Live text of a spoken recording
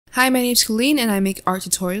Hi, my name is Kooleen and I make art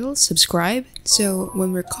tutorials. Subscribe. So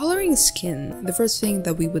when we're coloring skin, the first thing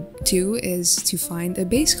that we would do is to find a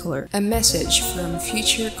base color. A message from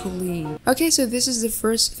future Kooleen. Okay, so this is the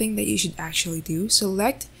first thing that you should actually do.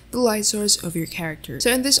 Select the light source of your character.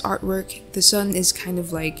 So in this artwork, the sun is kind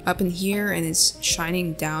of like up in here and it's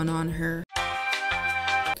shining down on her.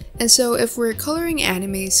 And so if we're coloring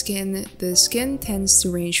anime skin, the skin tends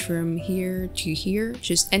to range from here to here,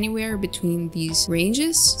 just anywhere between these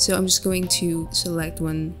ranges. So I'm just going to select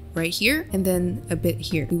one right here and then a bit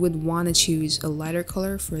here. We would want to choose a lighter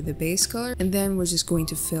color for the base color, and then we're just going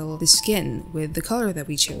to fill the skin with the color that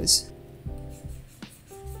we chose.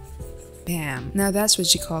 Bam! Now that's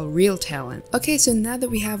what you call real talent. Okay, so now that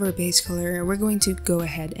we have our base color, we're going to go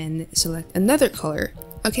ahead and select another color.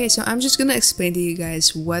 Okay, so I'm just gonna explain to you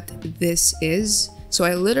guys what this is. So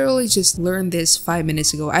I literally just learned this 5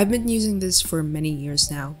 minutes ago. I've been using this for many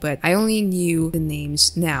years now, but I only knew the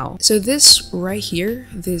names now. So this right here,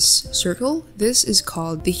 this circle, this is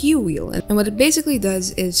called the hue wheel. And what it basically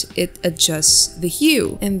does is it adjusts the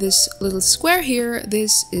hue. And this little square here,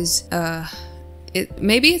 this is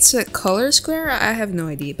maybe it's a color square, I have no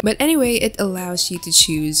idea. But anyway, it allows you to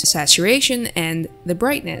choose saturation and the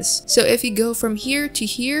brightness. So if you go from here to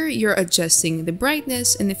here, you're adjusting the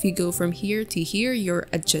brightness, and if you go from here to here, you're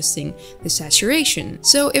adjusting the saturation.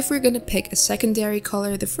 So if we're gonna pick a secondary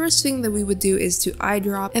color, the first thing that we would do is to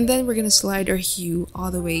eyedrop, and then we're gonna slide our hue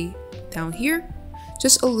all the way down here,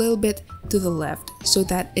 just a little bit to the left so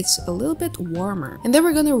that it's a little bit warmer. And then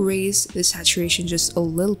we're gonna raise the saturation just a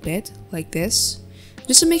little bit like this,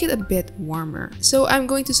 just to make it a bit warmer. So I'm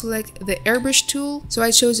going to select the airbrush tool. So I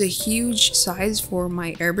chose a huge size for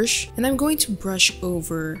my airbrush, and I'm going to brush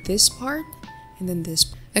over this part and then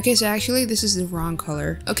this. Okay, so actually this is the wrong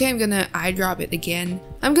color. Okay, I'm gonna eyedrop it again.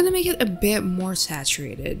 I'm gonna make it a bit more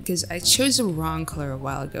saturated because I chose the wrong color a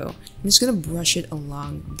while ago. I'm just gonna brush it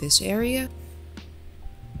along this area.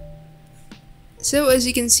 So as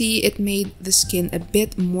you can see, it made the skin a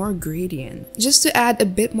bit more gradient. Just to add a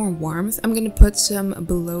bit more warmth, I'm gonna put some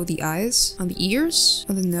below the eyes, on the ears,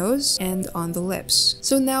 on the nose, and on the lips.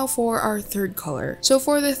 So now for our third color. So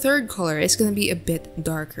for the third color, it's gonna be a bit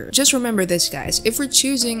darker. Just remember this, guys. If we're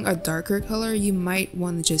choosing a darker color, you might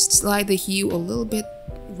want to just slide the hue a little bit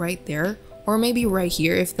right there, or maybe right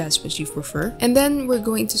here if that's what you prefer. And then we're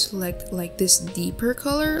going to select like this deeper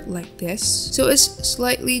color, like this. So it's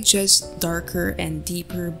slightly just darker and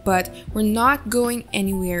deeper, but we're not going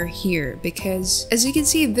anywhere here because as you can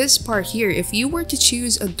see, this part here, if you were to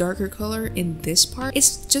choose a darker color in this part,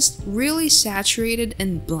 it's just really saturated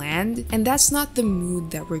and bland, and that's not the mood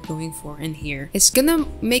that we're going for in here. It's gonna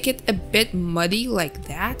make it a bit muddy like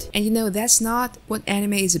that, and you know, that's not what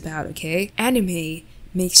anime is about, okay? Anime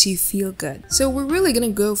makes you feel good. So we're really gonna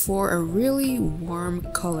go for a really warm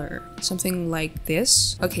color, something like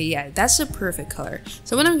this. Okay, yeah, that's a perfect color.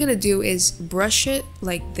 So what I'm gonna do is brush it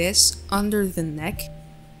like this under the neck.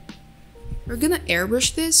 We're gonna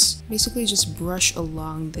airbrush this, basically just brush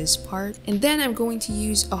along this part, and then I'm going to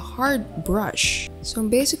use a hard brush. So I'm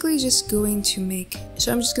basically just going to make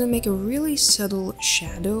a really subtle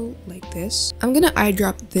shadow like this. I'm gonna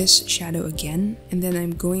eyedrop this shadow again, and then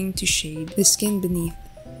I'm going to shade the skin beneath.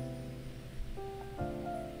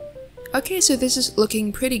 Okay, so this is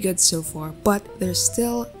looking pretty good so far, but there's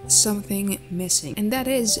still something missing, and that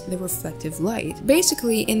is the reflective light.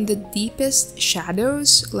 Basically, in the deepest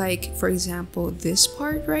shadows, like for example this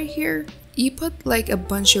part right here, you put like a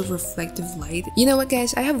bunch of reflective light. You know what,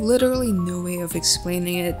 guys, I have literally no way of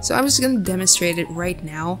explaining it, so I'm just gonna demonstrate it right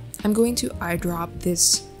now. I'm going to eyedrop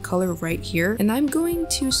this color right here, and I'm going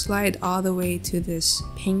to slide all the way to this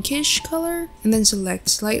pinkish color, and then select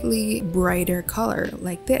slightly brighter color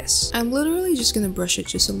like this. I'm literally just gonna brush it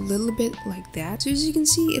just a little bit like that. So as you can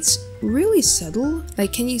see, it's really subtle.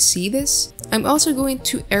 Like, can you see this? I'm also going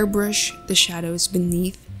to airbrush the shadows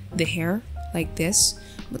beneath the hair like this,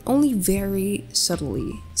 but only very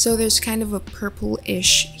subtly. So there's kind of a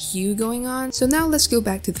purple-ish hue going on. So now let's go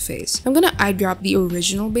back to the face. I'm gonna eyedrop the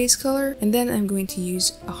original base color, and then I'm going to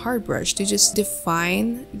use a hard brush to just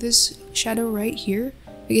define this shadow right here,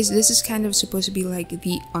 because this is kind of supposed to be like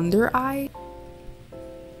the under eye.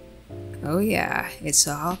 Oh yeah, it's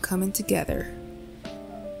all coming together.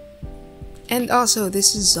 And also,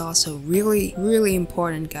 this is also really, really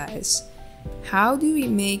important, guys. How do we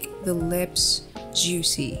make the lips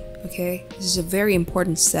juicy? Okay, this is a very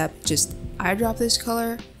important step. Just eyedrop this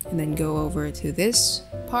color and then go over to this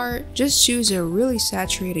part. Just choose a really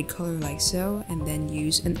saturated color like so, and then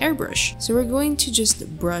use an airbrush. So we're going to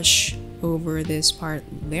just brush over this part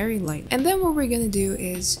very light, and then what we're gonna do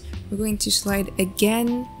is we're going to slide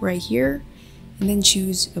again right here, and then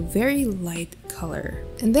choose a very light color.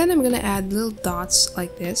 And then I'm gonna add little dots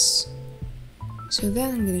like this. So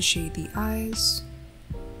then I'm gonna shade the eyes.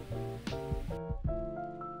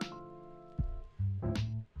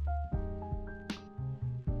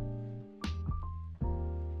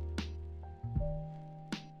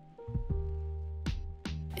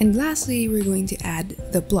 And lastly, we're going to add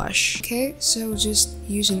the blush. Okay, so just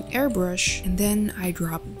use an airbrush and then I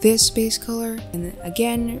drop this base color, and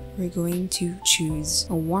again, we're going to choose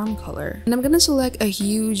a warm color. And I'm gonna select a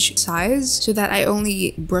huge size so that I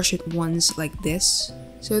only brush it once like this.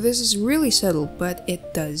 So this is really subtle, but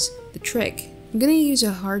it does the trick. I'm gonna use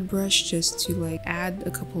a hard brush just to like add a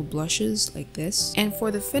couple blushes like this. And for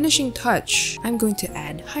the finishing touch, I'm going to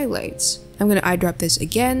add highlights. I'm gonna eyedrop this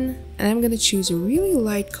again, and I'm gonna choose a really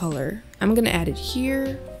light color. I'm gonna add it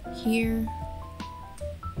here, here,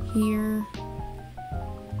 here,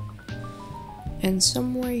 and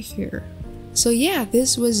somewhere here. So yeah,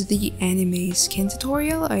 this was the anime skin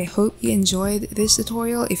tutorial. I hope you enjoyed this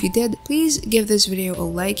tutorial. If you did, please give this video a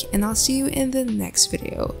like, and I'll see you in the next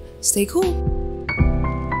video. Stay cool!